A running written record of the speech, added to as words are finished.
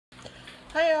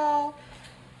Hi all.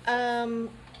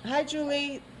 Hi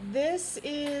Julie. This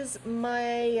is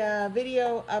my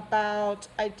video about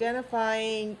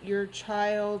identifying your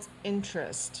child's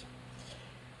interest.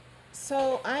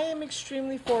 So I am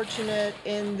extremely fortunate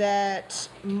in that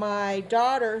my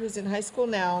daughter, who's in high school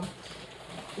now,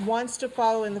 wants to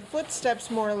follow in the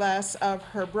footsteps more or less of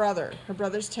her brother. Her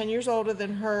brother's 10 years older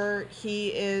than her.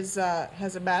 He has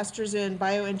a master's in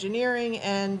bioengineering,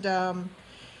 and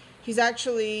he's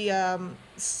actually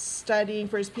studying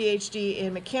for his PhD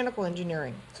in mechanical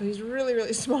engineering. So he's really,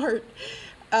 really smart.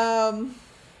 Don't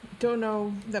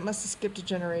know, that must have skipped a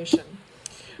generation.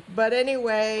 But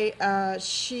anyway,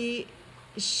 she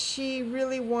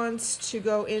really wants to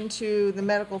go into the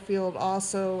medical field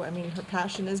also. I mean, her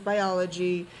passion is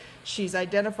biology. She's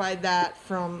identified that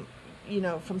from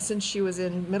since she was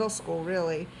in middle school,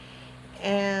 really.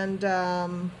 And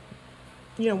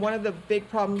one of the big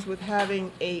problems with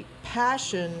having a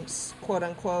passion, quote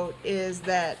unquote, is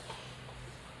that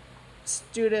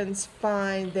students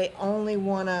find they only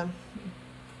want to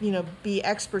be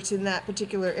experts in that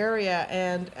particular area,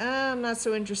 and I'm not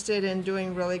so interested in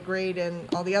doing really great in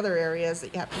all the other areas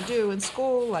that you have to do in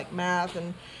school, like math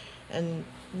and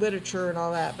literature and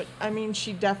all that. But I mean,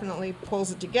 she definitely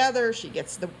pulls it together. She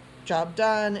gets the job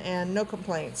done and no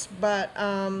complaints. But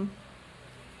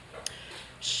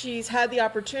she's had the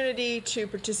opportunity to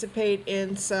participate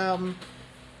in some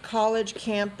college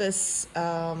campus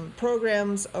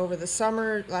programs over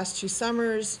the last 2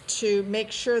 summers, to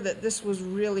make sure that this was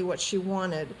really what she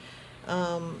wanted.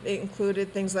 It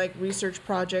included things like research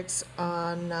projects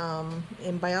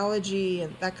in biology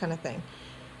and that kind of thing.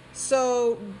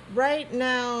 So right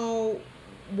now,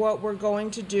 what we're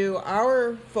going to do,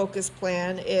 our focus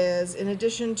plan is, in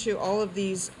addition to all of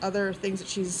these other things that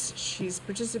she's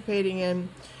participating in,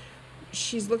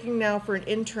 she's looking now for an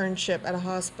internship at a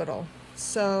hospital.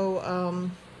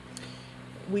 So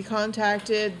we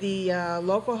contacted the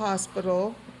local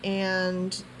hospital,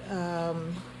 and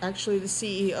actually the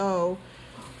CEO.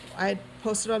 I had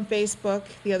posted on Facebook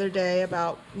the other day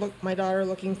about my daughter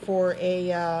looking for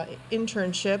a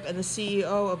internship, and the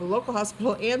CEO of the local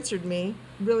hospital answered me.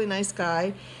 Really nice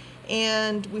guy,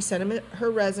 and we sent him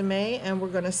her resume, and we're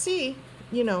going to see,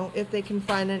 if they can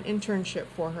find an internship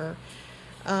for her.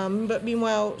 But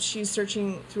meanwhile, she's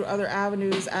searching through other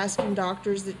avenues, asking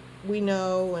doctors that we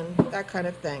know and that kind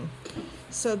of thing.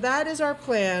 So that is our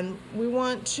plan. We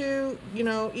want to,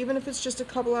 even if it's just a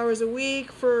couple hours a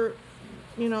week for,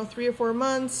 3 or 4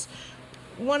 months,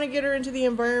 want to get her into the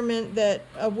environment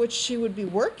of which she would be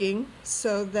working,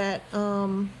 so that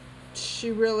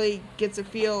she really gets a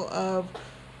feel of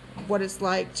what it's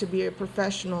like to be a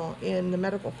professional in the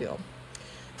medical field.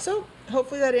 So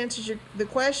hopefully that answers the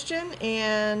question,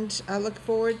 and I look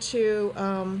forward to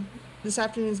this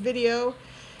afternoon's video.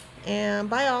 And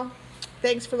bye all.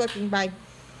 Thanks for looking. Bye.